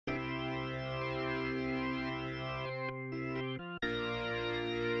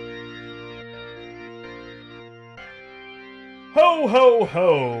Ho ho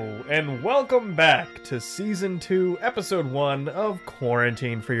ho, and welcome back to Season 2, Episode 1 of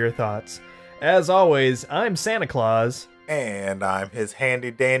Quarantine for Your Thoughts. As always, I'm Santa Claus. And I'm his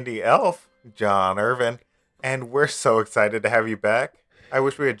handy dandy elf, John Irvin. And we're so excited to have you back. I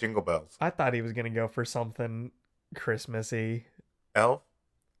wish we had jingle bells. I thought he was going to go for something Christmassy. Elf?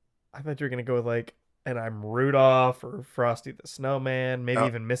 I thought you were going to go with like, and I'm Rudolph or Frosty the Snowman, maybe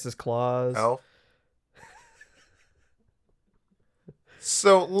even Mrs. Claus. Elf?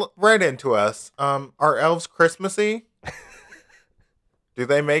 So, right into us. Are elves Christmassy? Do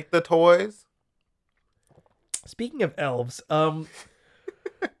they make the toys? Speaking of elves,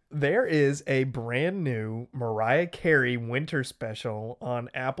 there is a brand new Mariah Carey winter special on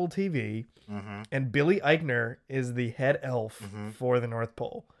Apple TV, and Billy Eichner is the head elf for the North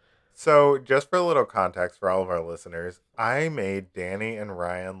Pole. So, just for a little context for all of our listeners, I made Danny and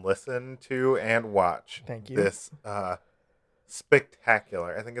Ryan listen to and watch this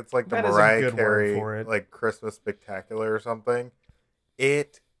spectacular. I think it's like the That is a Mariah good word Carey for it. like Christmas spectacular or something.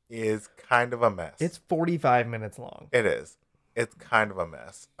 It is kind of a mess. It's 45 minutes long. It is. It's kind of a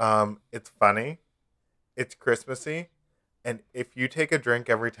mess. It's funny. It's Christmassy. And if you take a drink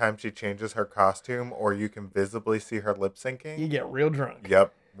every time she changes her costume, or you can visibly see her lip syncing, You get real drunk.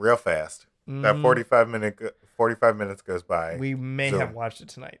 yep, real fast. That 45 minutes goes by. We may have watched it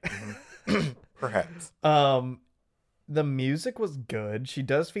tonight. Perhaps. The music was good. She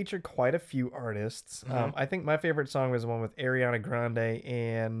does feature quite a few artists. I think my favorite song was the one with Ariana Grande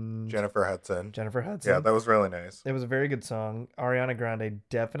and Jennifer Hudson. Yeah, that was really nice. It was a very good song. Ariana Grande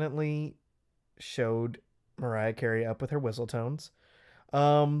definitely showed Mariah Carey up with her whistle tones.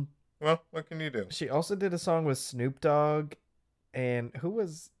 Well, what can you do? She also did a song with Snoop Dogg, and who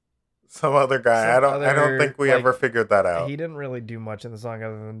was some other guy? I don't think we ever figured that out. He didn't really do much in the song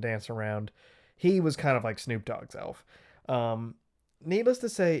other than dance around. He was kind of like Snoop Dogg's elf. Needless to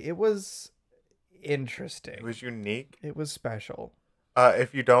say, it was interesting. It was unique. It was special.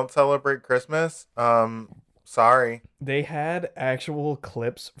 If you don't celebrate Christmas, sorry. They had actual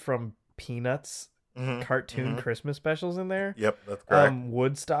clips from Peanuts cartoon Christmas specials in there. Yep, that's correct.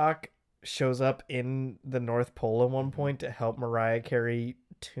 Woodstock shows up in the North Pole at one point to help Mariah Carey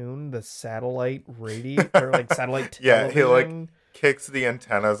tune the satellite radio or like satellite television. Yeah, he like kicks the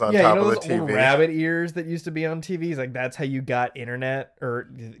antennas on top of the TV. Old rabbit ears that used to be on TVs. Like that's how you got internet or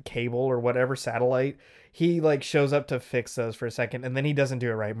cable or whatever satellite. He like shows up to fix those for a second, and then he doesn't do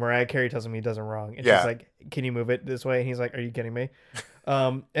it right. Mariah Carey tells him he does it wrong, and she's like, "Can you move it this way?" And he's like, "Are you kidding me?"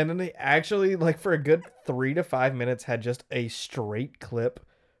 And then they actually like for a good 3 to 5 minutes had just a straight clip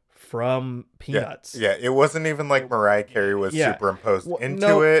from Peanuts. Yeah, it wasn't even like Mariah Carey was superimposed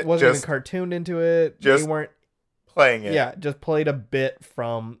into it. Wasn't even cartooned into it. Just they weren't playing it. Yeah, just played a bit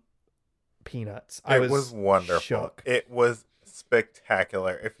from Peanuts. It was wonderful. Shook. It was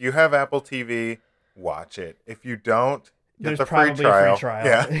spectacular. If you have Apple TV, watch it. If you don't, there's the probably a free trial.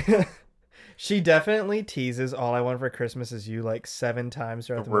 Yeah. She definitely teases "All I Want for Christmas Is You" like 7 times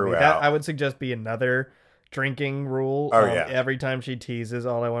throughout the movie. That I would suggest be another drinking rule. Every time she teases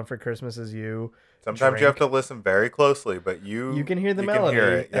 "All I Want for Christmas Is You," sometimes you have to listen very closely, but you can hear the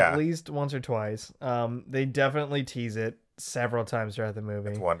melody at least once or twice. They definitely tease it several times throughout the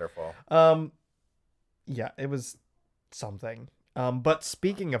movie. It's wonderful. Yeah, it was something. But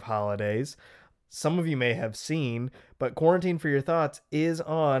speaking of holidays, some of you may have seen, but Quarantine for Your Thoughts is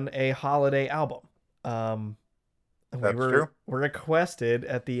on a holiday album. That's true. We're requested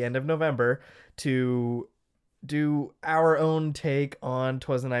at the end of November to do our own take on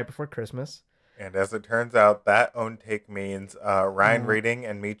 "'Twas the Night Before Christmas." And as it turns out, that own take means Ryan reading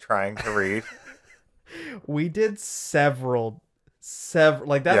and me trying to read. We did several.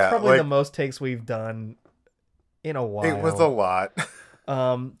 Like that's probably the most takes we've done in a while. It was a lot.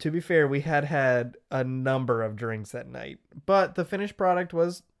 To be fair, we had a number of drinks that night, but the finished product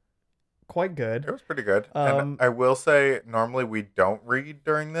was quite good. It was pretty good. And I will say, normally we don't read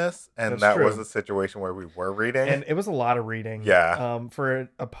during this, and that was a situation where we were reading. And it was a lot of reading. Yeah. For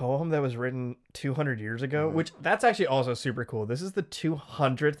a poem that was written 200 years ago, which that's actually also super cool. This is the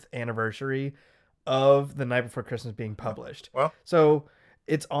 200th anniversary of The Night Before Christmas being published. Well, so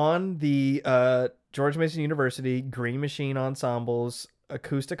it's on the George Mason University Green Machine Ensemble's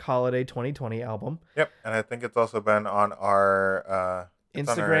Acoustic Holiday 2020 album. Yep, and I think it's also been on our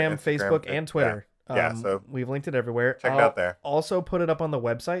Instagram, Facebook, and Twitter. Yeah, so we've linked it everywhere. Check it out there. Also put it up on the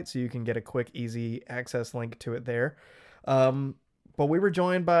website so you can get a quick, easy access link to it there. But we were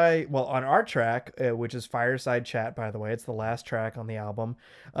joined by, on our track, which is Fireside Chat, by the way. It's the last track on the album.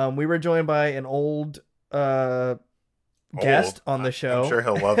 We were joined by an old guest on the show. I'm sure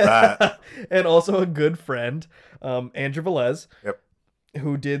he'll love that. And also a good friend, Andrew Velez. Yep.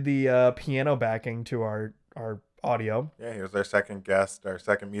 Who did the piano backing to our audio. Yeah, he was our second guest, our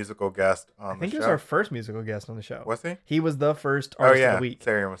second musical guest on the show. I think he was our first musical guest on the show. Was he? He was the first artist of the week.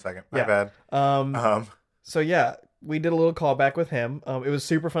 Sorry, one second. My bad. So yeah, we did a little callback with him. It was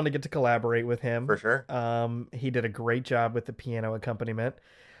super fun to get to collaborate with him. For sure. He did a great job with the piano accompaniment.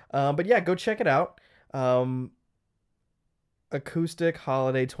 But yeah, go check it out. Acoustic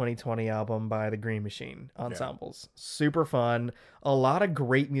Holiday 2020 album by the Green Machine Ensembles. Yeah. Super fun. A lot of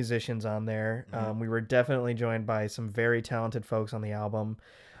great musicians on there. Mm-hmm. We were definitely joined by some very talented folks on the album.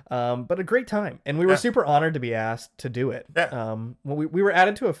 But a great time. And we were super honored to be asked to do it. Yeah. We were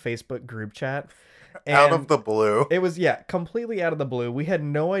added to a Facebook group chat. Out of the blue. It was, completely out of the blue. We had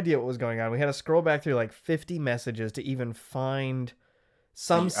no idea what was going on. We had to scroll back through like 50 messages to even find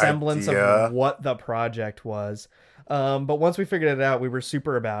some semblance of what the project was. But once we figured it out, we were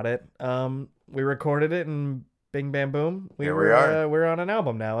super about it. We recorded it and bing, bam, boom. We're on an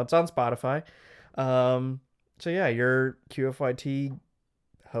album now. It's on Spotify. So yeah, your QFYT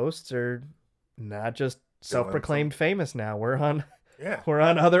hosts are not just self-proclaimed famous now. We're on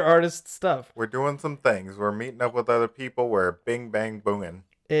other artists' stuff. We're doing some things. We're meeting up with other people. We're bing, bang, booming.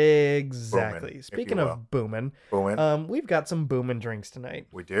 Exactly. Boomin', Speaking of booming, we've got some booming drinks tonight.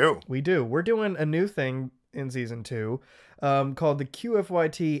 We do. We're doing a new thing in season 2 called the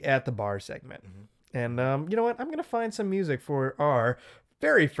QFYT at the bar segment. Mm-hmm. And you know what? I'm going to find some music for our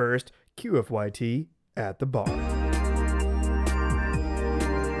very first QFYT at the bar.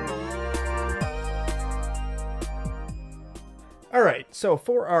 All right. So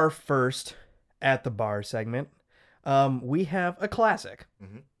for our first at the bar segment, we have a classic,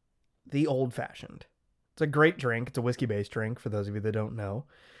 the Old Fashioned. It's a great drink. It's a whiskey-based drink, for those of you that don't know.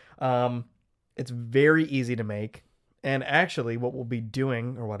 It's very easy to make. And actually, what we'll be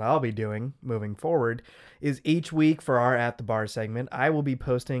doing, or what I'll be doing moving forward, is each week for our At the Bar segment, I will be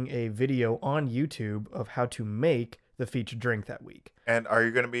posting a video on YouTube of how to make the featured drink that week. And are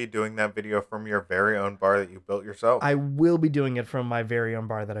you going to be doing that video from your very own bar that you built yourself? I will be doing it from my very own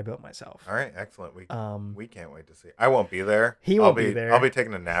bar that I built myself. All right, excellent. We can't wait to see. I won't be there. He won't be there. I'll be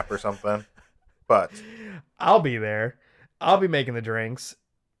taking a nap or something. But I'll be there. I'll be making the drinks.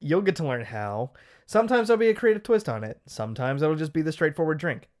 You'll get to learn how. Sometimes there'll be a creative twist on it. Sometimes it'll just be the straightforward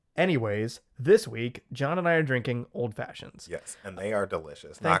drink. Anyways, this week, John and I are drinking Old Fashions. Yes, and they are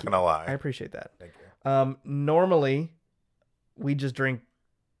delicious. Not going to lie. I appreciate that. Thank you. Normally, we just drink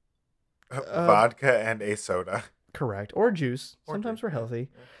vodka and a soda. Correct. Or juice. Sometimes we're healthy.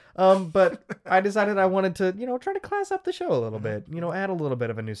 But I decided I wanted to, try to class up the show a little bit, add a little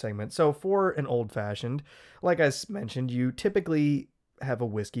bit of a new segment. So for an Old Fashioned, like I mentioned, you typically have a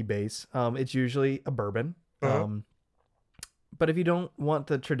whiskey base. It's usually a bourbon. But if you don't want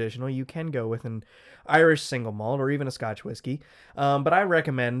the traditional, you can go with an Irish single malt or even a Scotch whiskey. But I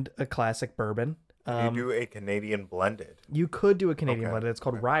recommend a classic bourbon. You do a Canadian blended. You could do a Canadian blended. It's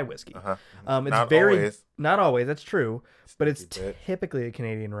called rye whiskey. It's not always. That's true, but it's typically a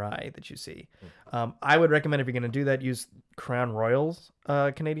Canadian rye that you see. I would recommend, if you're going to do that, use Crown Royal's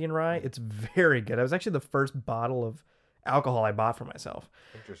Canadian rye. It's very good. It was actually the first bottle of alcohol I bought for myself.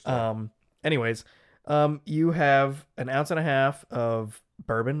 Interesting. Anyways, you have 1.5 ounces of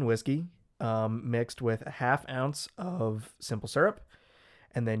bourbon whiskey mixed with a 1/2 ounce of simple syrup.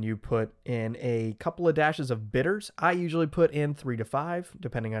 And then you put in a couple of dashes of bitters. I usually put in 3 to 5,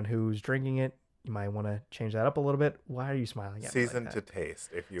 depending on who's drinking it. You might want to change that up a little bit. Why are you smiling at me? Season to taste,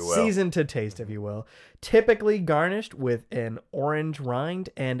 if you will. Season to taste, if you will. Typically garnished with an orange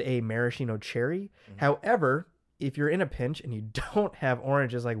rind and a maraschino cherry. However, if you're in a pinch and you don't have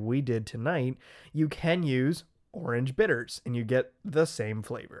oranges like we did tonight, you can use orange bitters and you get the same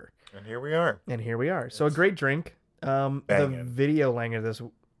flavor. And here we are. Yes. So a great drink. The video langer this...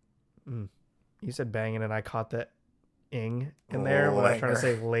 you said banging and I caught the ing in there when I was trying to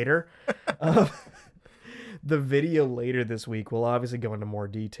say later. The video later this week will obviously go into more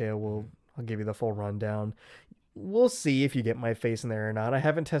detail. I'll give you the full rundown. We'll see if you get my face in there or not. I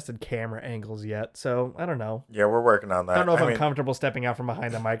haven't tested camera angles yet, so I don't know. Yeah, we're working on that. I don't know if I'm comfortable stepping out from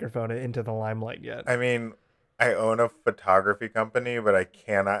behind the microphone into the limelight yet. I mean, I own a photography company, but I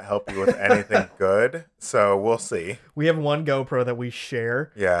cannot help you with anything good, so we'll see. We have one GoPro that we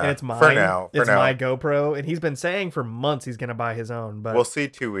share. Yeah, and it's mine. For now. My GoPro, and he's been saying for months he's going to buy his own. But we'll see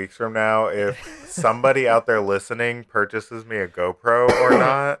 2 weeks from now if somebody out there listening purchases me a GoPro or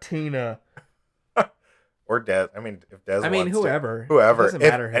not. Tina. Or Des. I mean, if Des wants whoever. Whoever. Doesn't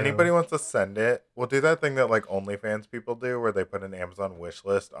matter if anybody wants to send it, we'll do that thing that like OnlyFans people do where they put an Amazon wish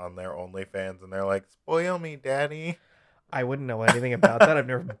list on their OnlyFans and they're like, spoil me, daddy. I wouldn't know anything about that. I've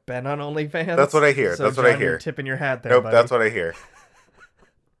never been on OnlyFans. That's what I hear. So That's what I John, hear. You're tipping your hat there, Nope, buddy. that's what I hear.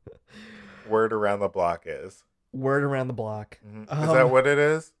 Word around the block is. Word around the block. Is that what it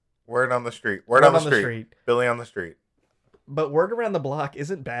is? Word on the street. Word on the street. Billy on the street. But word around the block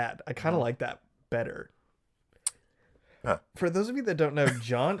isn't bad. I kind of like that better. Huh. For those of you that don't know,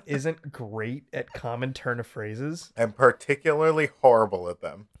 John isn't great at common turn of phrases. I'm particularly horrible at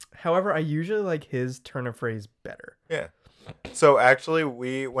them. However, I usually like his turn of phrase better. Yeah. So actually,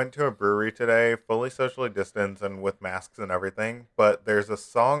 we went to a brewery today, fully socially distanced and with masks and everything. But there's a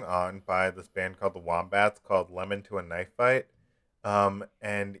song on by this band called the Wombats called "Lemon to a Knife Fight,"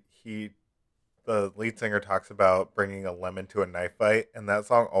 and the lead singer talks about bringing a lemon to a knife fight, and that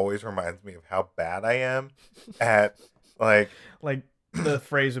song always reminds me of how bad I am at like the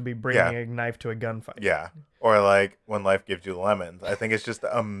phrase would be bringing a knife to a gunfight. Yeah. Or like when life gives you lemons. I think it's just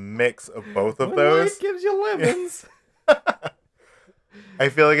a mix of both of when those. Life gives you lemons. I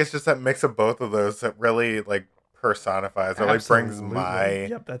feel like it's just that mix of both of those that really like personifies or like brings my.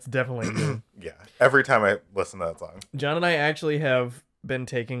 Yep, that's definitely you. Yeah. Every time I listen to that song. John and I actually have been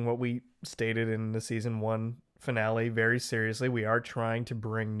taking what we stated in the season 1 finale very seriously. We are trying to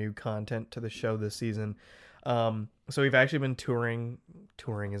bring new content to the show this season. So we've actually been touring.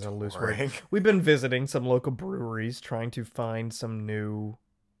 Touring is a loose word. We've been visiting some local breweries, trying to find some new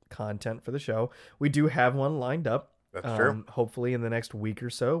content for the show. We do have one lined up. That's true. Hopefully in the next week or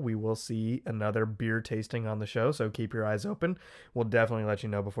so, we will see another beer tasting on the show. So keep your eyes open. We'll definitely let you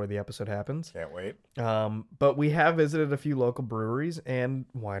know before the episode happens. Can't wait. But we have visited a few local breweries and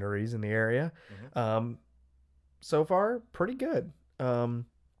wineries in the area. So far, pretty good.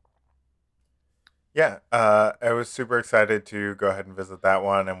 Yeah, I was super excited to go ahead and visit that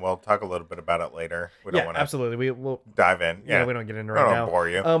one, and we'll talk a little bit about it later. We don't want to absolutely. We'll dive in. Yeah, we don't get into it right now. Bore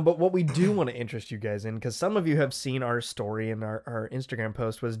you. But what we do want to interest you guys in, because some of you have seen our story and our Instagram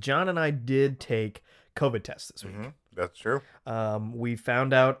post, was John and I did take COVID tests this week. That's true. We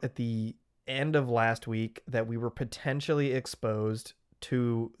found out at the end of last week that we were potentially exposed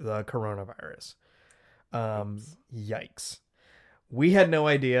to the coronavirus. Yikes. We had no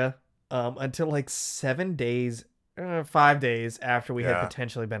idea. Until like 5 days after we had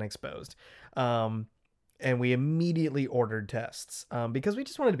potentially been exposed. And we immediately ordered tests because we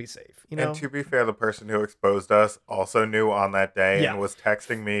just wanted to be safe. And to be fair, the person who exposed us also knew on that day and was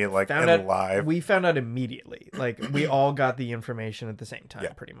texting me like live. We found out immediately. Like we all got the information at the same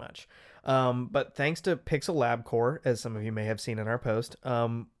time, pretty much. But thanks to Pixel Lab Core, as some of you may have seen in our post,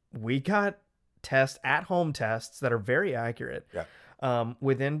 we got at-home tests that are very accurate.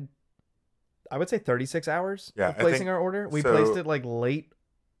 Within, I would say 36 hours of placing our order. We placed it like late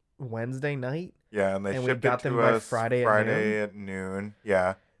Wednesday night. Yeah, and we got them by Friday at noon.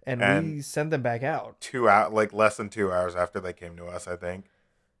 Yeah. And we sent them back out. Less than 2 hours after they came to us, I think.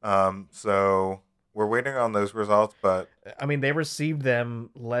 So we're waiting on those results, but I mean, they received them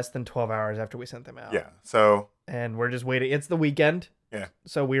less than 12 hours after we sent them out. Yeah. So and we're just waiting. It's the weekend. Yeah.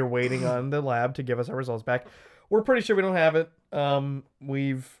 So we're waiting on the lab to give us our results back. We're pretty sure we don't have it.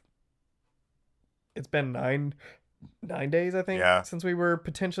 It's been nine days, I think, since we were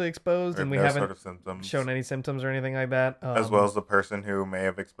potentially exposed, and we haven't shown any symptoms or anything like that. As well as the person who may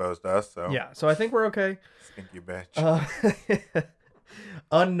have exposed us. So yeah, so I think we're okay. Stinky bitch.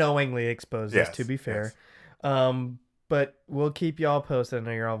 Unknowingly exposed us, to be fair. Yes. But we'll keep y'all posted. I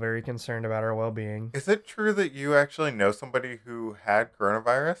know you're all very concerned about our well-being. Is it true that you actually know somebody who had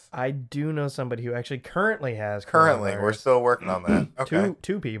coronavirus? I do know somebody who actually currently has coronavirus. We're still working on that. Okay.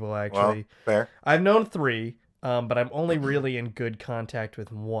 Two people, actually. Well, fair. I've known 3, but I'm only really in good contact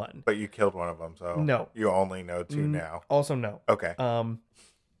with 1. But you killed one of them, so no. You only know 2 now. Also, no. Okay.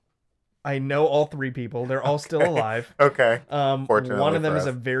 I know all 3 people. They're all still alive. Okay. Fortunately, one of them is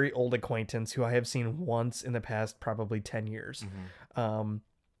a very old acquaintance who I have seen once in the past probably 10 years.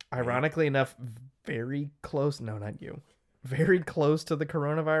 Ironically enough, very close. No, not you. Very close to the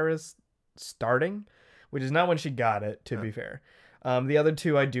coronavirus starting, which is not when she got it, to be fair. The other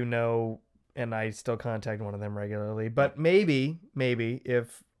 2 I do know, and I still contact one of them regularly. But maybe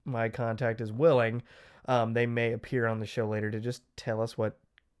if my contact is willing, they may appear on the show later to just tell us what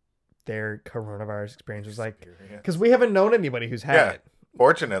their coronavirus experience was like, because we haven't known anybody who's had it.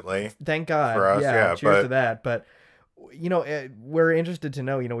 Fortunately, thank God. For us, cheers to that. But we're interested to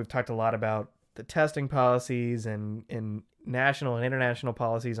know. We've talked a lot about the testing policies and national and international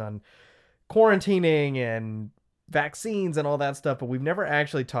policies on quarantining and vaccines and all that stuff, but we've never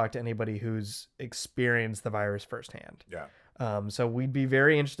actually talked to anybody who's experienced the virus firsthand. So we'd be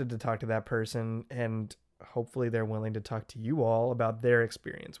very interested to talk to that person, and hopefully they're willing to talk to you all about their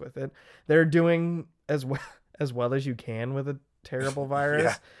experience with it. They're doing as as well as you can with a terrible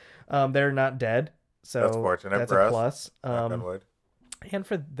virus. They're not dead, so that's fortunate that's for a us. plus. Knock on wood. And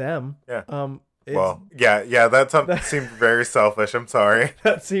for them, Yeah. it's, That seemed very selfish. I'm sorry.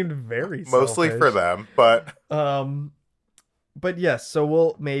 that seemed very Mostly selfish. for them, but but yes, so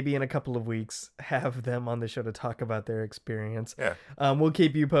we'll maybe in a couple of weeks have them on the show to talk about their experience. yeah. We'll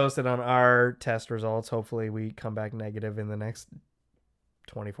keep you posted on our test results. Hopefully we come back negative in the next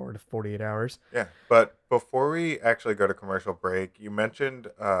 24 to 48 hours. Yeah. But before we actually go to commercial break, you mentioned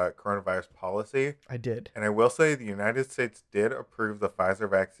coronavirus policy. I did. And I will say the United States did approve the Pfizer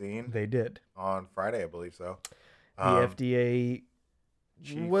vaccine They did. on Friday, I believe so. The FDA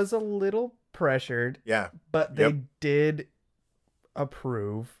was a little pressured, Yeah. but they did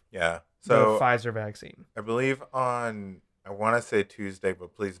approve Yeah. the So Pfizer vaccine. I believe on, I want to say Tuesday,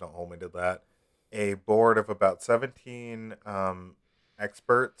 but please don't hold me to that, a board of about 17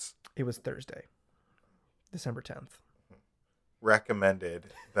 experts It was Thursday, December 10th. recommended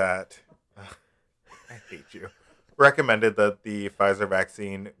that, I hate you, recommended that the Pfizer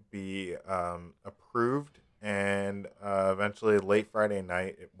vaccine be approved, and eventually late Friday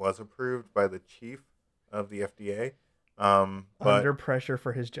night it was approved by the chief of the FDA. But Under pressure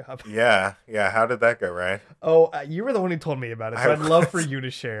for his job. yeah, how did that go, Ryan? Oh, you were the one who told me about it, so I'd love for you to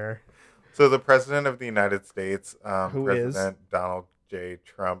share. So the president of the United States, Who President Donald J.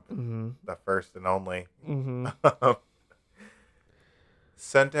 Trump, the first and only,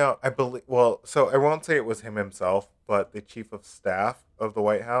 sent out, I believe, well, so I won't say it was him himself, but the chief of staff of the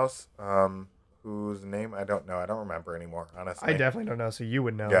White House, whose name I don't know, I don't remember anymore, honestly. I definitely don't know, so you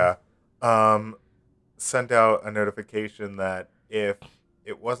would know. Yeah. Sent out a notification that if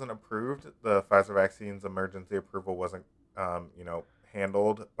it wasn't approved, the Pfizer vaccine's emergency approval wasn't,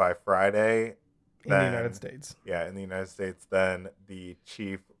 handled by Friday. In the United States. Yeah, in the United States, then the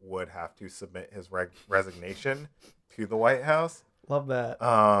chief would have to submit his resignation to the White House. Love that.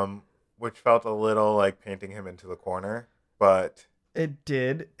 Which felt a little like painting him into the corner, but it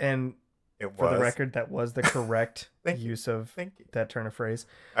did, and for the record, that was the correct use of that turn of phrase.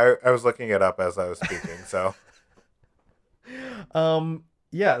 I was looking it up as I was speaking, so.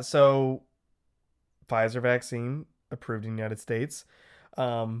 Yeah, so Pfizer vaccine approved in the United States.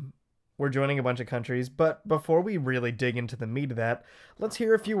 We're joining a bunch of countries, but before we really dig into the meat of that, let's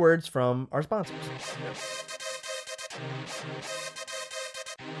hear a few words from our sponsors.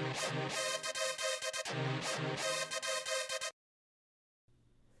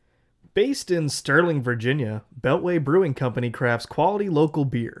 Based in Sterling, Virginia, Beltway Brewing Company crafts quality local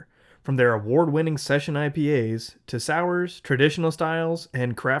beer. From their award-winning session IPAs to sours, traditional styles,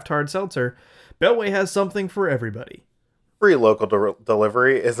 and craft hard seltzer, Beltway has something for everybody. Free local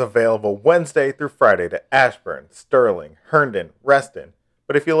delivery is available Wednesday through Friday to Ashburn, Sterling, Herndon, Reston.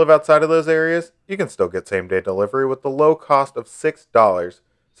 But if you live outside of those areas, you can still get same-day delivery with the low cost of $6.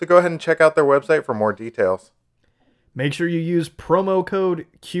 So go ahead and check out their website for more details. Make sure you use promo code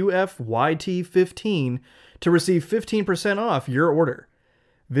QFYT15 to receive 15% off your order.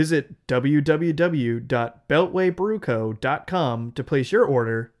 Visit www.beltwaybrewco.com to place your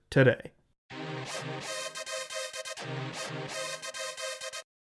order today.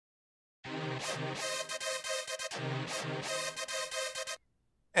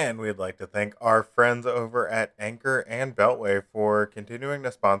 And we'd like to thank our friends over at Anchor and Beltway for continuing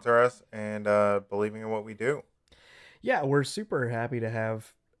to sponsor us and believing in what we do. Yeah, we're super happy to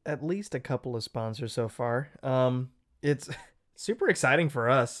have at least a couple of sponsors so far. It's super exciting for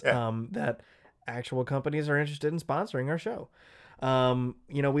us that actual companies are interested in sponsoring our show.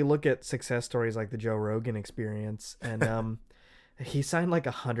 We look at success stories like the Joe Rogan Experience, and he signed like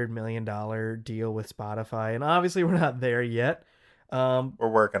 $100 million deal with Spotify, and obviously we're not there yet. We're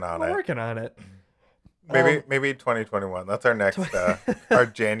working on it. Maybe 2021. That's our next our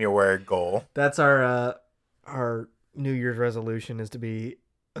January goal. That's our New Year's resolution, is to be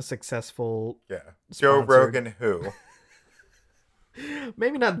a successful Joe Rogan who.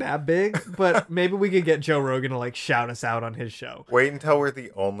 Maybe not that big, but maybe we could get Joe Rogan to like shout us out on his show. Wait until we're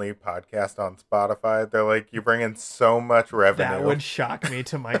the only podcast on Spotify. They're like, you bring in so much revenue. That would shock me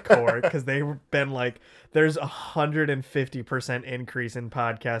to my core, because they've been like, there's 150% increase in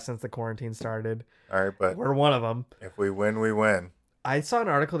podcasts since the quarantine started. All right, but we're one of them. If we win, we win. I saw an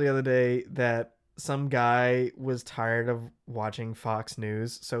article the other day that some guy was tired of watching Fox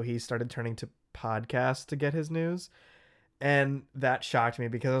News, so he started turning to podcasts to get his news. And that shocked me,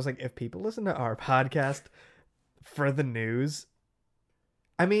 because I was like, if people listen to our podcast for the news,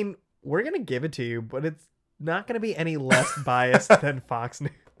 I mean, we're going to give it to you, but it's not going to be any less biased than Fox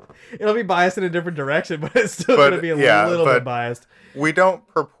News. It'll be biased in a different direction, but it's still But, going to be a yeah, little but bit biased. We don't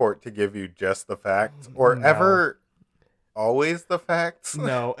purport to give you just the facts or No. ever always the facts.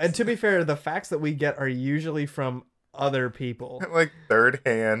 No. And to be fair, the facts that we get are usually from other people. Like third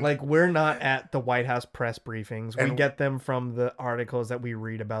hand. Like, we're not at the White House press briefings. We And- get them from the articles that we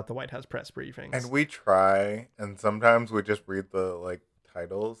read about the White House press briefings. And we try, and sometimes we just read the like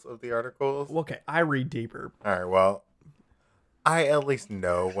titles of the articles. Okay, I read deeper. All right, well, I at least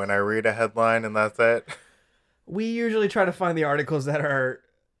know when I read a headline, and that's it. We usually try to find the articles that are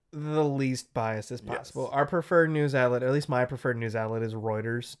the least biased as possible. Yes. Our preferred news outlet, or at least my preferred news outlet, is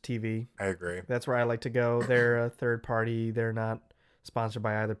Reuters TV. I agree. That's where I like to go. They're a third party. They're not sponsored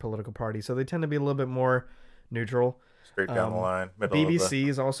by either political party, so they tend to be a little bit more neutral. Straight down the line. Middle BBC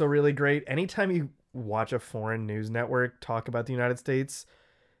is also really great. Anytime you watch a foreign news network talk about the United States,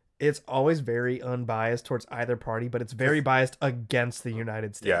 it's always very unbiased towards either party, but it's very biased against the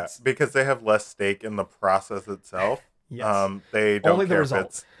United States. Yeah, because they have less stake in the process itself. Yes. They don't Only the care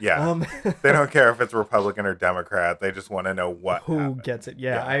result. They don't care if it's Republican or Democrat. They just want to know who happened. gets it.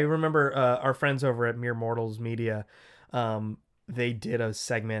 Yeah, I remember our friends over at Mere Mortals Media, they did a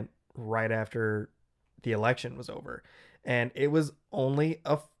segment right after the election was over, and it was only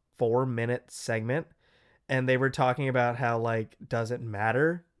a 4-minute segment, and they were talking about how, like, doesn't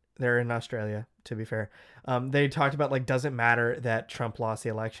matter. They're in Australia, to be fair. They talked about, like, doesn't matter that Trump lost the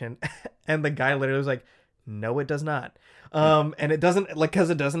election, and the guy literally was like, no, it does not. And it doesn't, like,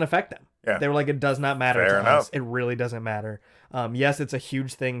 because it doesn't affect them. Yeah. They were like, it does not matter Fair to enough. us. It really doesn't matter. Yes, it's a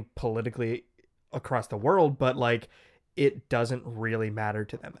huge thing politically across the world, but, like, it doesn't really matter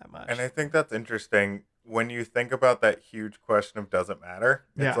to them that much. And I think that's interesting when you think about that huge question of does it matter?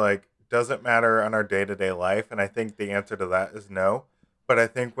 It's like, does it matter on our day-to-day life? And I think the answer to that is no. But I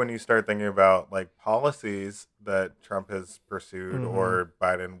think when you start thinking about like policies that Trump has pursued or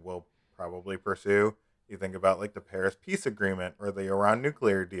Biden will probably pursue, you think about like the Paris Peace Agreement or the Iran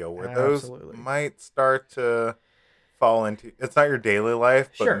nuclear deal, where those might start to fall into, it's not your daily life,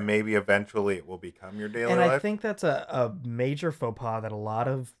 but maybe eventually it will become your daily life. And I think that's a major faux pas that a lot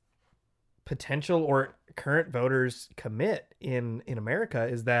of potential or current voters commit in America,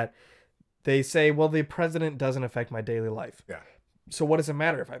 is that they say, well, the president doesn't affect my daily life. Yeah. So what does it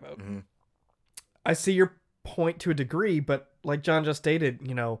matter if I vote? I see your point to a degree, but like John just stated,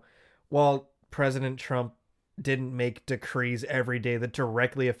 you know, while President Trump didn't make decrees every day that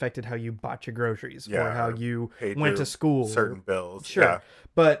directly affected how you bought your groceries or how you went to school, certain bills. Sure. Yeah.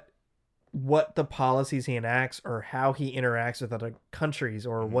 But what the policies he enacts or how he interacts with other countries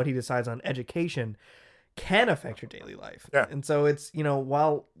or what he decides on education can affect your daily life. Yeah. And so it's, you know,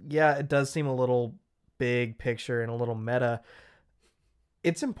 while, yeah, it does seem a little big picture and a little meta,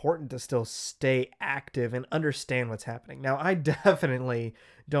 it's important to still stay active and understand what's happening. Now, I definitely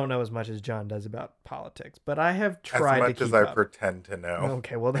don't know as much as John does about politics, but I have tried to keep as much as I up. pretend to know.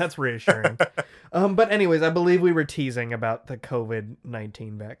 Okay, well, that's reassuring. But anyways, I believe we were teasing about the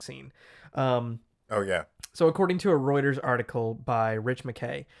COVID-19 vaccine. Oh, yeah. So according to a Reuters article by Rich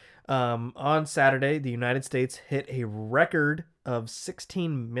McKay, on Saturday, the United States hit a record of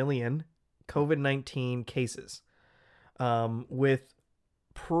 16 million COVID-19 cases, with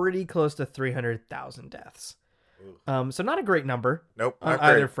pretty close to 300,000 deaths. So not a great number. Nope. On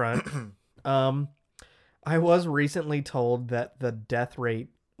either front. I was recently told that the death rate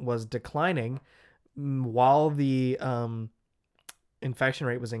was declining while the infection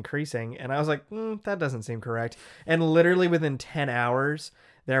rate was increasing, and I was like, that doesn't seem correct. And literally within 10 hours,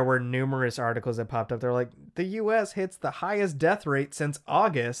 there were numerous articles that popped up. They're like, the U.S. hits the highest death rate since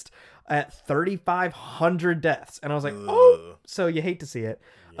August at 3,500 deaths. And I was like, oh, so you hate to see it.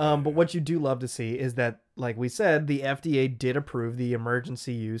 Yeah. But what you do love to see is that, like we said, the FDA did approve the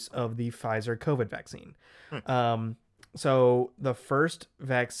emergency use of the Pfizer COVID vaccine. So the first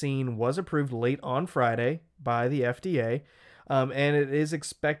vaccine was approved late on Friday by the FDA. And it is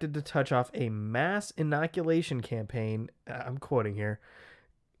expected to touch off a mass inoculation campaign. I'm quoting here.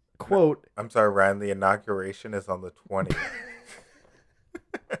 Quote, I'm sorry, Ryan, the inauguration is on the 20th.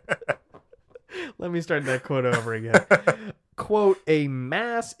 Let me start that quote over again. Quote, a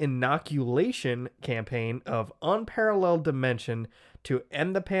mass inoculation campaign of unparalleled dimension to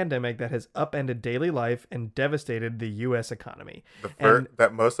end the pandemic that has upended daily life and devastated the U.S. economy.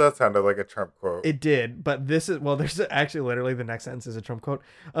 That most of that sounded like a Trump quote. It did, but this is, well, there's actually literally the next sentence is a Trump quote.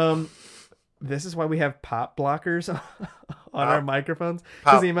 This is why we have pop blockers on our microphones.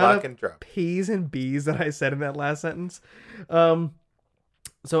 Because the amount of P's and B's that I said in that last sentence.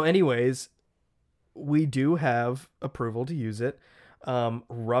 So anyways, we do have approval to use it.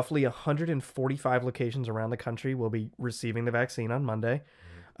 Roughly 145 locations around the country will be receiving the vaccine on Monday.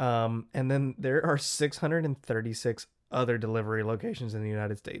 And then there are 636 other delivery locations in the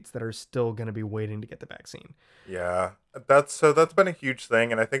United States that are still going to be waiting to get the vaccine. Yeah, that's been a huge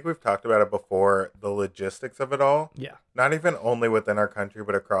thing, and I think we've talked about it before. The logistics of it all, Yeah. not even only within our country,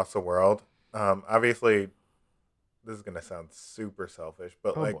 but across the world. Obviously, this is gonna sound super selfish,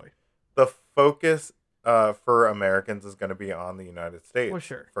 but Oh like boy. the focus for Americans is gonna be on the United States Well,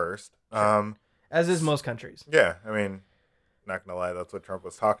 sure. first. Sure. As is most countries. Yeah, I mean, not gonna lie, that's what Trump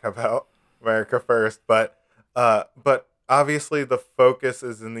was talking about, America first. But obviously the focus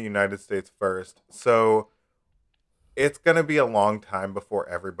is in the United States first. So it's gonna be a long time before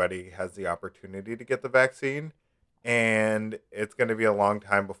everybody has the opportunity to get the vaccine, and it's gonna be a long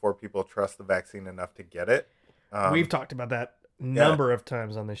time before people trust the vaccine enough to get it. We've Um, talked about that yeah, number of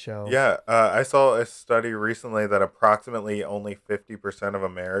times on the show. yeah. I saw a study recently that approximately only 50% of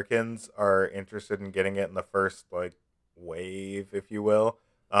Americans are interested in getting it in the first like wave, if you will.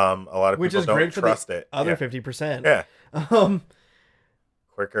 A lot of Which people is don't great for trust the it. other Yeah, 50%. yeah. Um,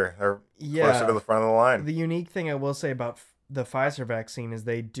 Quicker, they're closer to yeah. the front of the line. The unique thing I will say about the Pfizer vaccine is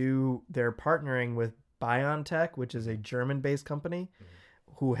they're partnering with BioNTech, which is a German-based company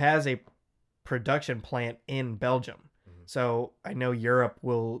who has a production plant in Belgium. So I know Europe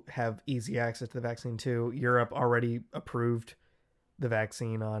will have easy access to the vaccine too. Europe already approved the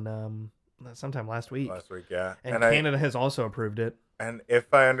vaccine on sometime last week. Last week, yeah, And Canada has also approved it. and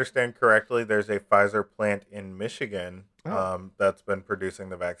if I understand correctly, there's a Pfizer plant in Michigan that's been producing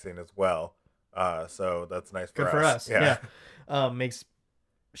the vaccine as well. So that's nice for Good us. for us. Yeah, Makes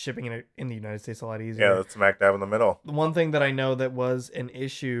shipping in the United States a lot yeah, easier. that's smack dab in the middle. The one thing that I know that was an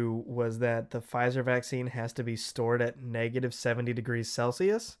issue was that the Pfizer vaccine has to be stored at negative 70 degrees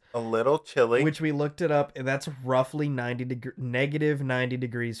Celsius. A little chilly. Which we looked it up, and that's roughly negative 90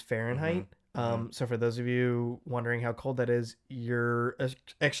 degrees Fahrenheit. So for those of you wondering how cold that is, your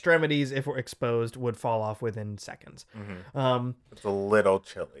extremities, if we're exposed, would fall off within seconds. It's a little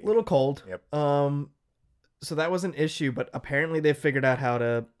chilly. A little cold. Yep. So that was an issue, but apparently they figured out how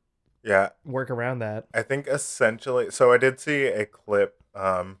to work around that. I think essentially, so I did see a clip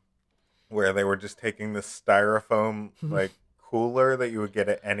where they were just taking the styrofoam like cooler that you would get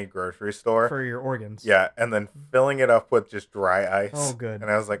at any grocery store for your organs. Yeah, and then filling it up with just dry ice. Oh, good.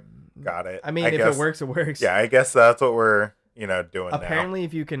 And I was like, got it. I mean, if it works, it works. Yeah, I guess that's what we're doing. Apparently,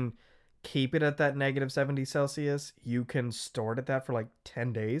 if you can keep it at that negative 70 Celsius, you can store it at that for like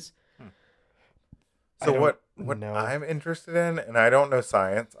 10 days. So what I'm interested in, and I don't know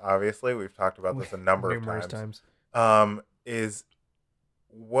science, obviously, we've talked about this a number of times. Is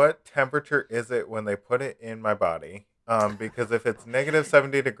what temperature is it when they put it in my body? Because if it's negative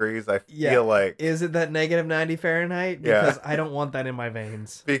 70 degrees, I feel like... Is it that negative 90 Fahrenheit? Because I don't want that in my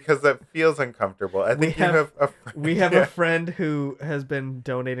veins. Because it feels uncomfortable. I think we have a friend who has been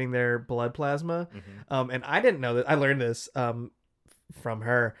donating their blood plasma. And I didn't know that. I learned this from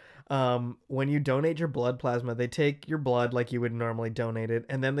her. When you donate your blood plasma, they take your blood like you would normally donate it,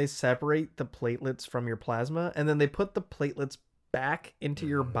 and then they separate the platelets from your plasma, and then they put the platelets back into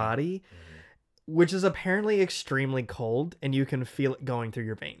your body, which is apparently extremely cold, and you can feel it going through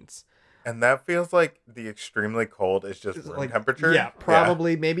your veins. And that feels like the extremely cold is just room temperature? Yeah,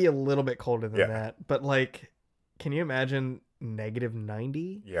 probably maybe a little bit colder than that. But like, can you imagine negative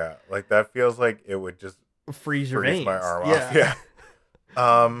 90? Yeah, like that feels like it would just freeze your veins. My arm off.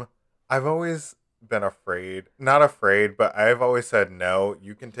 Yeah. I've always been not afraid, but I've always said no.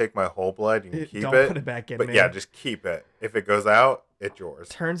 You can take my whole blood, you can keep Don't put it back in. But yeah, just keep it. If it goes out, it's yours.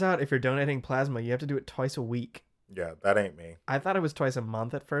 Turns out if you're donating plasma, you have to do it twice a week. Yeah, that ain't me. I thought it was twice a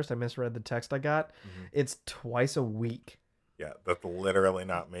month at first. I misread the text I got. It's twice a week. Yeah, that's literally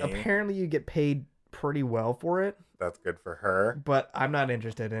not me. Apparently you get paid pretty well for it. That's good for her. But I'm not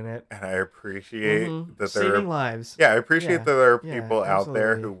interested in it. And I appreciate that saving lives. Yeah, I appreciate that there are people out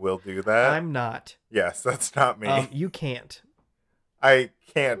there who will do that. I'm not. Yes, that's not me. You can't. I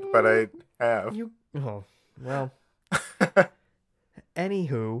can't, but I have. Oh, well.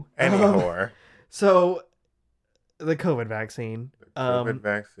 Anywho. So, the COVID vaccine.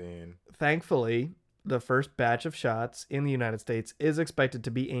 Thankfully, the first batch of shots in the United States is expected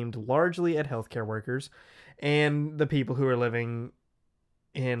to be aimed largely at healthcare workers and the people who are living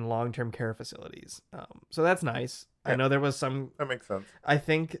in long-term care facilities. So that's nice. Yeah. I know there was some... That makes sense. I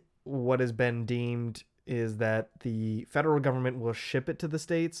think what has been deemed is that the federal government will ship it to the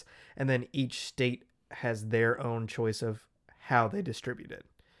states, and then each state has their own choice of how they distribute it.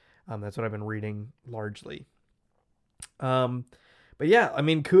 That's what I've been reading largely. But yeah, I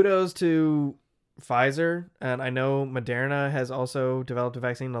mean, kudos to Pfizer, and I know Moderna has also developed a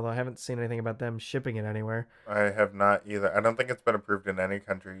vaccine, although I haven't seen anything about them shipping it anywhere. I have not either. I don't think it's been approved in any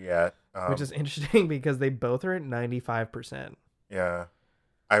country yet. Which is interesting because they both are at 95%. Yeah.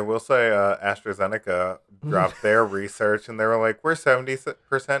 I will say AstraZeneca dropped their research and they were like, we're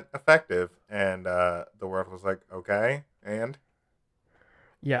 70% effective. And the world was like, okay, and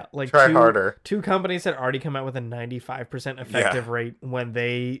Yeah, like try harder. Two companies had already come out with a 95% effective rate when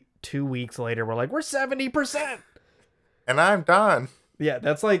they 2 weeks later were like, we're 70%. And I'm done. Yeah,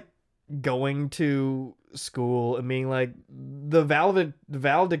 that's like going to school and being like, the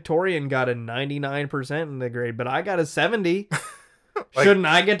valedictorian got a 99% in the grade, but I got a 70. Like, shouldn't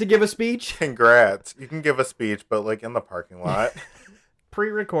I get to give a speech? Congrats. You can give a speech, but like in the parking lot.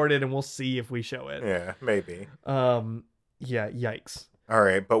 Pre-recorded, and we'll see if we show it. Yeah, maybe. Yeah, yikes. All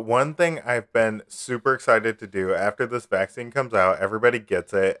right, but one thing I've been super excited to do after this vaccine comes out, everybody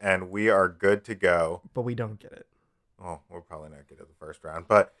gets it, and we are good to go. But we don't get it. Well, we'll probably not get it the first round,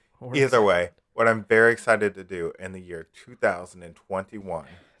 but either way, what I'm very excited to do in the year 2021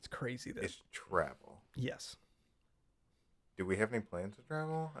 it's crazy is travel. Yes. Do we have any plans to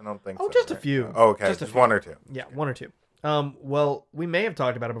travel? I don't think so. Oh, just a few. Oh, okay, just one or two. Yeah, one or two. Well, we may have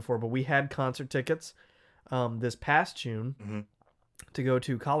talked about it before, but we had concert tickets this past June to go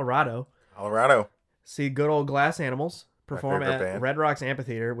to Colorado. See good old Glass Animals perform at Red Rocks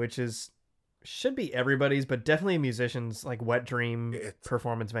Amphitheater, which should be everybody's, but definitely a musician's like wet dream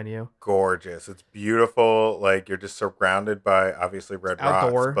performance venue. Gorgeous. It's beautiful. Like you're just surrounded by obviously Red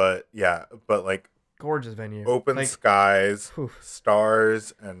Rocks, but like gorgeous venue. Open like, skies,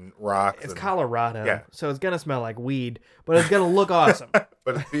 stars, and rocks. It's Colorado, so it's gonna smell like weed, but it's gonna look awesome.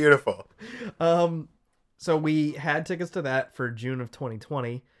 But it's beautiful. So we had tickets to that for June of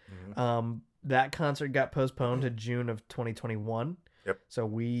 2020. That concert got postponed to June of 2021. Yep. So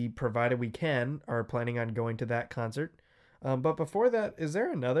we, provided we can, are planning on going to that concert. But before that, is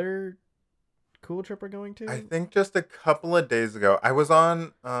there another cool trip we're going to? I think just a couple of days ago, I was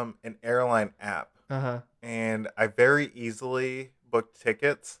on an airline app. And I very easily booked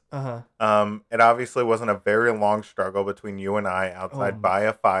tickets. It obviously wasn't a very long struggle between you and I outside by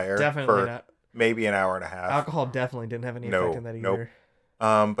a fire. Definitely not. Maybe an hour and a half. Alcohol definitely didn't have any effect in that either.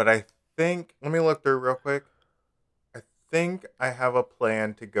 But I think, let me look through real quick. I think I have a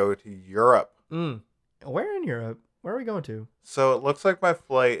plan to go to Europe. Where in Europe? Where are we going to? So it looks like my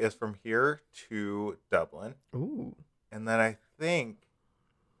flight is from here to Dublin. Ooh. And then I think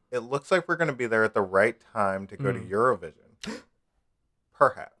it looks like we're going to be there at the right time to go to Eurovision.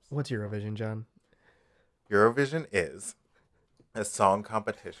 Perhaps. What's Eurovision, John? Eurovision is a song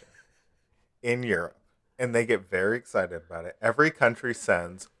competition in Europe, and they get very excited about it. Every country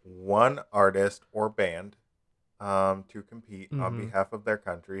sends one artist or band to compete on behalf of their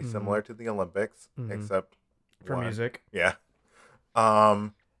country, similar to the Olympics, except for music. Yeah.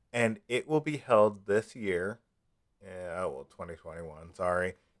 And it will be held this year, 2021,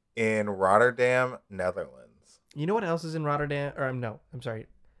 sorry, in Rotterdam, Netherlands. You know what else is in Rotterdam?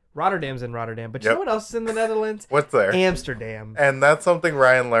 Rotterdam's in Rotterdam, but you know what else is in the Netherlands? What's there? Amsterdam. And that's something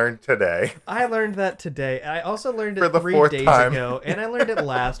Ryan learned today. I learned that today. I also learned it 3 days ago, and I learned it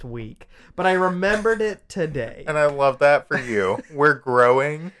last week. But I remembered it today. And I love that for you. We're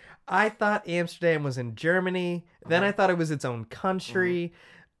growing. I thart Amsterdam was in Germany. Then I thought it was its own country.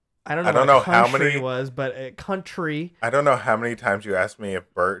 I don't know how many it was, but a country. I don't know how many times you asked me if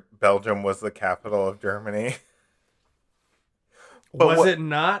Belgium was the capital of Germany. But was it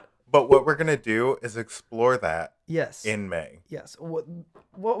not? But what we're going to do is explore that in May. Yes. What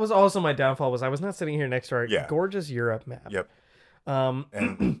was also my downfall was I was not sitting here next to our gorgeous Europe map. Yep.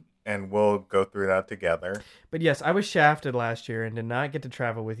 And we'll go through that together. But yes, I was shafted last year and did not get to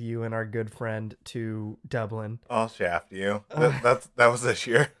travel with you and our good friend to Dublin. I'll shaft you. That was this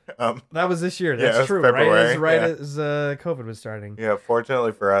year. That was this year. That's true. February. Right as COVID was starting. Yeah,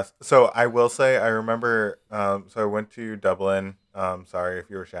 fortunately for us. So I will say, I remember, so I went to Dublin. Sorry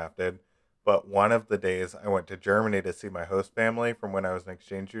if you were shafted. But one of the days I went to Germany to see my host family from when I was an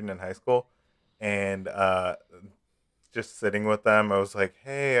exchange student in high school. And just sitting with them, I was like,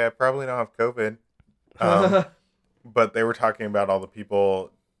 hey, I probably don't have COVID. But they were talking about all the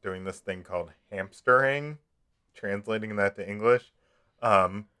people doing this thing called hamstering, translating that to English,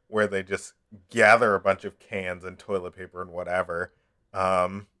 where they just gather a bunch of cans and toilet paper and whatever,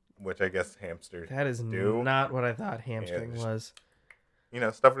 which I guess hamsters That is do. Not what I thought hamstring was.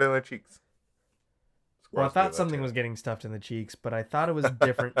 Stuff it in their cheeks. Well, I thought something was getting stuffed in the cheeks, but I thought it was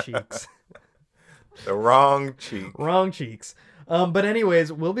different cheeks. The wrong cheek. Wrong cheeks. But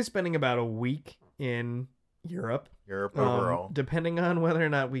anyways, we'll be spending about a week in Europe. Europe overall. Depending on whether or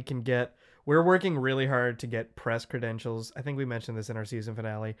not we can get We're working really hard to get press credentials. I think we mentioned this in our season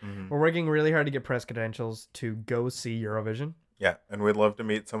finale. Mhm. We're working really hard to get press credentials to go see Eurovision. Yeah, and we'd love to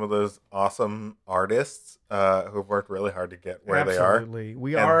meet some of those awesome artists who've worked really hard to get where Absolutely. they are.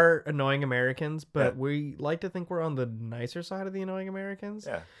 We And- are annoying Americans, but Yeah. we like to think we're on the nicer side of the annoying Americans.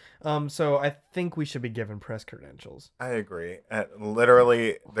 Yeah, So I think we should be given press credentials. I agree. And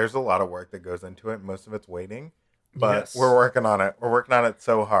literally, there's a lot of work that goes into it. Most of it's waiting, but Yes. we're working on it. We're working on it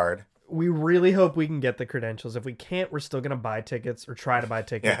so hard. We really hope we can get the credentials. If we can't, we're still going to buy tickets or try to buy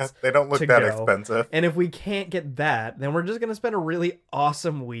tickets. Yeah, they don't look to that go. expensive. And if we can't get that, then we're just going to spend a really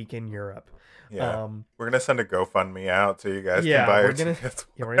awesome week in Europe. Yeah, we're gonna send a GoFundMe out so you guys Yeah, can buy we're our gonna- tickets.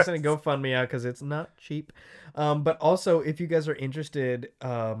 Yeah, we're going to send a GoFundMe out because it's not cheap. But also, if you guys are interested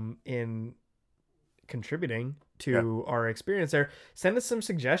in contributing to our experience there, send us some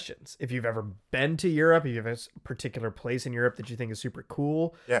suggestions. If you've ever been to Europe, if you have a particular place in Europe that you think is super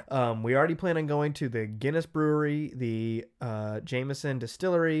cool. Yeah. We already plan on going to the Guinness Brewery, the Jameson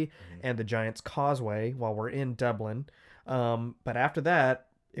Distillery, and the Giant's Causeway while we're in Dublin. But after that,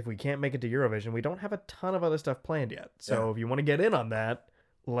 if we can't make it to Eurovision, we don't have a ton of other stuff planned yet. So if you want to get in on that,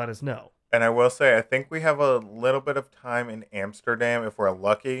 let us know. And I will say, I think we have a little bit of time in Amsterdam if we're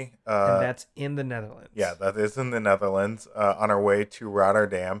lucky. And that's in the Netherlands. Yeah, that is in the Netherlands on our way to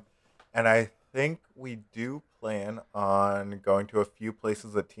Rotterdam. And I think we do plan on going to a few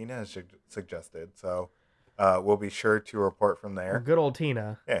places that Tina has suggested. So we'll be sure to report from Well, there. good old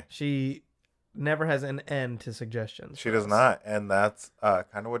Tina. Yeah. She never has an end to suggestions. She for does us. not. And that's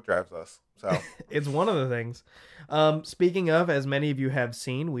kind of what drives us. So It's one of the things. Speaking of, as many of you have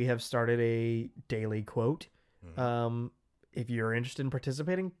seen, we have started a daily quote. If you're interested in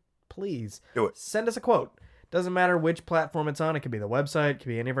participating, please do it. send us a quote. Doesn't matter which platform it's on. It could be the website, it could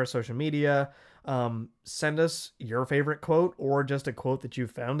be any of our social media. Send us your favorite quote or just a quote that you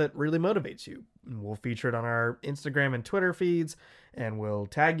found that really motivates you. And we'll feature it on our Instagram and Twitter feeds, and we'll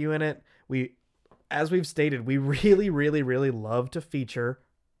tag you in it. As we've stated, we really, really, really love to feature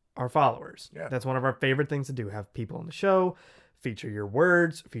our followers. Yeah. That's one of our favorite things to do. Have people on the show, feature your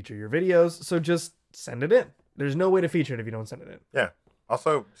words, feature your videos. So just send it in. There's no way to feature it if you don't send it in. Yeah.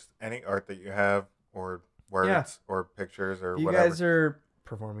 Also, just any art that you have or words Yeah. or pictures or If you whatever. guys are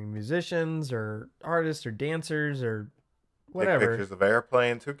performing musicians or artists or dancers or Take whatever. pictures of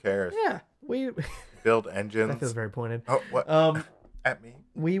airplanes. Who cares? Yeah, Build that engines. feels very pointed. Oh, what? At me?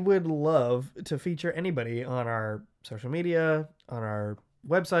 We would love to feature anybody on our social media, on our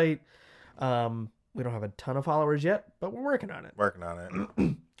website. We don't have a ton of followers yet, but we're working on it. Working on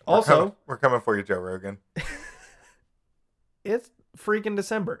it. Also, we're coming for you, Joe Rogan. it's freaking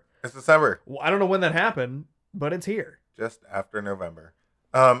December. It's December, Well, I don't know when that happened, but it's here. just after November.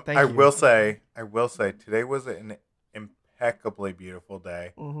 Thank I you. will say, today was an impeccably beautiful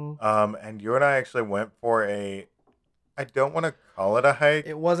day. Mm-hmm. And you and I actually went for I don't want to call it a hike.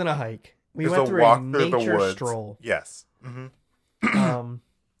 It wasn't a hike. We It's went a through walk a through the nature woods. stroll. Yes. Mm-hmm.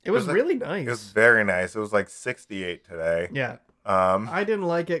 It was was really nice. It was very nice. It was like 68 today. Yeah. Um, I didn't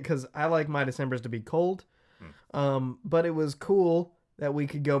like it because I like my Decembers to be cold. But it was cool that we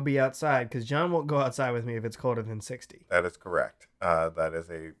could go be outside because John won't go outside with me if it's colder than 60. that is correct. That is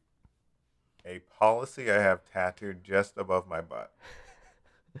a policy I have tattooed just above my butt.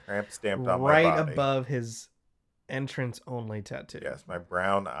 Tramp stamped on my Right body. above his entrance only tattoo. Yes, my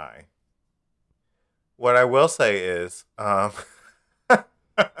brown eye. What I will say is,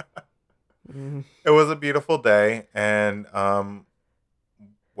 Mhm. it was a beautiful day, and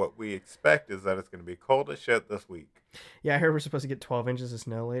what we expect is that it's going to be cold as shit this week. Yeah, I heard we're supposed to get 12 inches of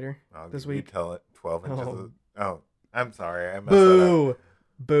snow later. This You week? tell it 12 inches. Oh. Oh, I'm sorry, I messed that Boo!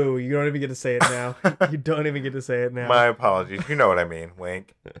 Boo. You don't even get to say it now. You don't even get to say it up. now. My apologies. You know what I mean.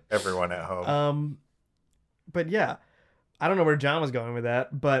 Wink. Everyone at home. But yeah, I don't know where John was going with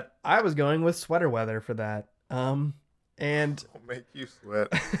that, but I was going with sweater weather for that. And I'll make you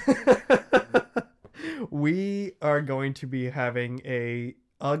sweat. we are going to be having a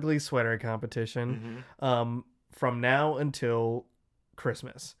ugly sweater competition from now until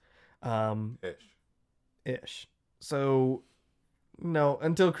Christmas ish. So no,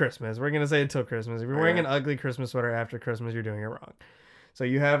 until Christmas. We're gonna say until Christmas. If you're wearing an ugly Christmas sweater after Christmas, you're doing it wrong. So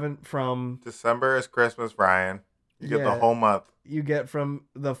you haven't from December is Christmas, Ryan. You get the Yeah. whole month. you get from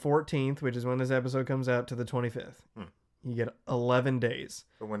the 14th, which is when this episode comes out, to the 25th. You get 11 days.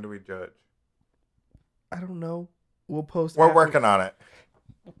 So when do we judge? I don't know. We'll post. We're working on it.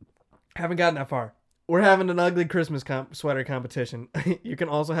 Haven't gotten that far. We're having an ugly Christmas sweater competition. You can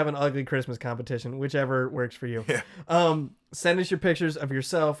also have an ugly Christmas competition, whichever works for you. Yeah. Send us your pictures of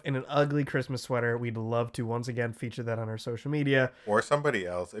yourself in an ugly Christmas sweater. We'd love to once again feature that on our social media. Or somebody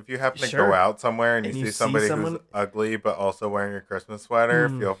else. If you happen to Sure. go out somewhere and you see somebody someone... who's ugly but also wearing a Christmas sweater,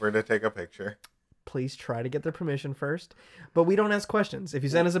 feel free to take a picture. Please try to get their permission first. But we don't ask questions. If you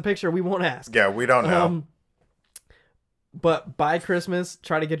send us a picture, we won't ask. Yeah, we don't know. But by Christmas,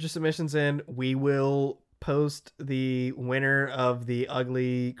 try to get your submissions in. We will post the winner of the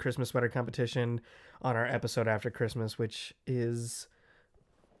ugly Christmas sweater competition on our episode after Christmas, which is...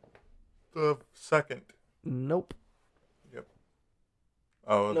 The 2nd. Nope. Yep.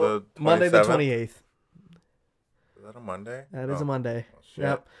 Oh, nope. The 27th? Monday the 28th. Is that a Monday? That is a Monday. Oh, shit.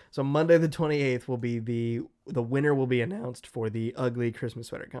 Yep. So Monday the 28th will be the winner will be announced for the ugly Christmas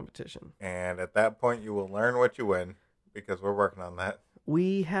sweater competition. And at that point, you will learn what you win because we're working on that.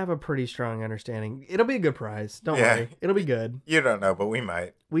 We have a pretty strong understanding. It'll be a good prize. Don't worry. It'll be good. You don't know, but we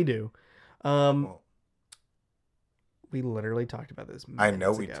might. We do. Well, we literally talked about this I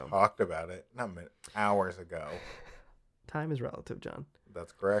know we ago. talked about it. Not minutes, hours ago. Time is relative, John.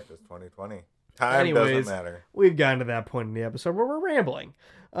 That's correct. It's 2020. Time doesn't matter. We've gotten to that point in the episode where we're rambling.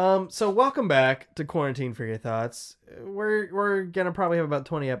 So welcome back to Quarantine for Your Thoughts. We're gonna probably have about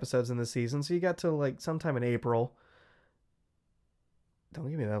 20 episodes in this season, so you got to like sometime in April. Don't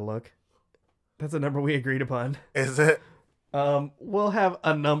give me that look. That's a number we agreed upon. Is it? We'll have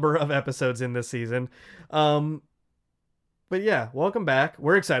a number of episodes in this season. But yeah, welcome back.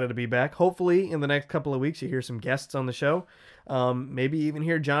 We're excited to be back. Hopefully in the next couple of weeks you hear some guests on the show. Maybe even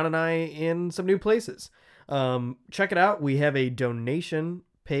hear John and I in some new places. Check it out. We have a donation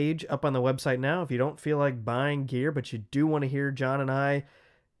page up on the website now. If you don't feel like buying gear, but you do want to hear John and I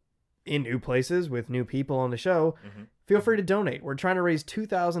in new places with new people on the show, feel free to donate. We're trying to raise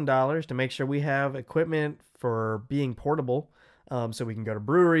 $2,000 to make sure we have equipment for being portable. So we can go to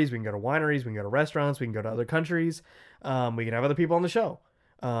breweries, we can go to wineries, we can go to restaurants, we can go to other countries. We can have other people on the show.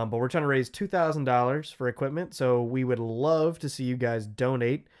 But we're trying to raise $2,000 for equipment. So we would love to see you guys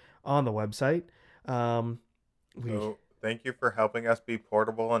donate on the website. So thank you for helping us be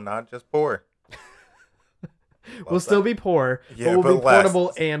portable and not just poor. We'll still be poor, yeah, but we'll be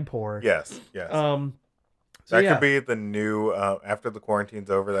portable and poor. Yes, yes. So that could be the new, after the quarantine's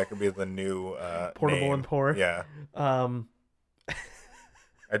over, that could be the new portable name. and poor. Yeah. I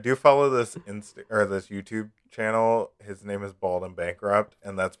do follow this this YouTube channel. His name is Bald and Bankrupt,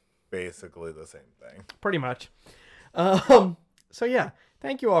 and that's basically the same thing. Pretty much. So yeah,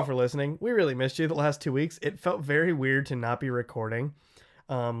 thank you all for listening. We really missed you the last 2 weeks. It felt very weird to not be recording.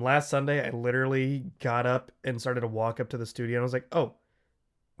 Last Sunday, I literally got up and started to walk up to the studio, and I was like, oh,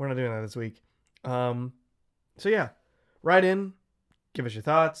 we're not doing that this week. So yeah, write in, give us your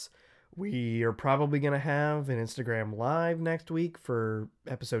thoughts. We are probably going to have an Instagram live next week for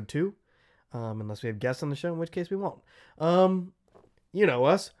episode 2. Unless we have guests on the show, in which case we won't. You know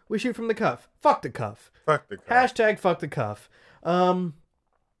us. We shoot from the cuff. Fuck the cuff. Fuck the cuff. Hashtag fuck the cuff. But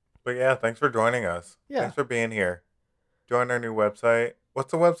yeah, thanks for joining us. Yeah. Thanks for being here. Join our new website.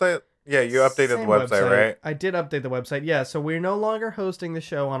 What's the website? Yeah, you updated Same the website, right? I did update the website. Yeah, so we're no longer hosting the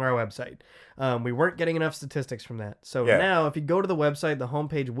show on our website. We weren't getting enough statistics from that. So now, if you go to the website, the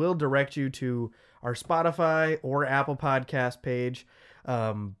homepage will direct you to our Spotify or Apple Podcast page.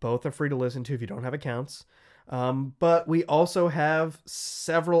 Both are free to listen to if you don't have accounts. But we also have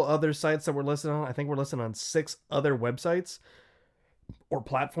several other sites that we're listed on. I think we're listed on 6 other websites or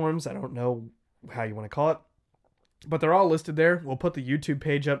platforms. I don't know how you want to call it. But they're all listed there. We'll put the YouTube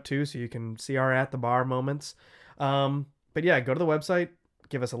page up too, so you can see our at the bar moments. But yeah, go to the website,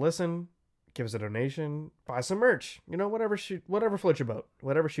 give us a listen, give us a donation, buy some merch. You know, whatever floats your boat,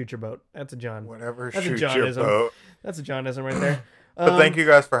 whatever shoots your boat. That's a John. That's shoots your boat. That's a Johnism right there. But thank you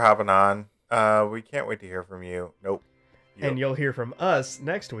guys for hopping on. We can't wait to hear from you. Nope. And you'll hear from us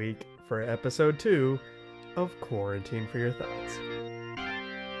next week for episode 2 of Quarantine for Your Thoughts.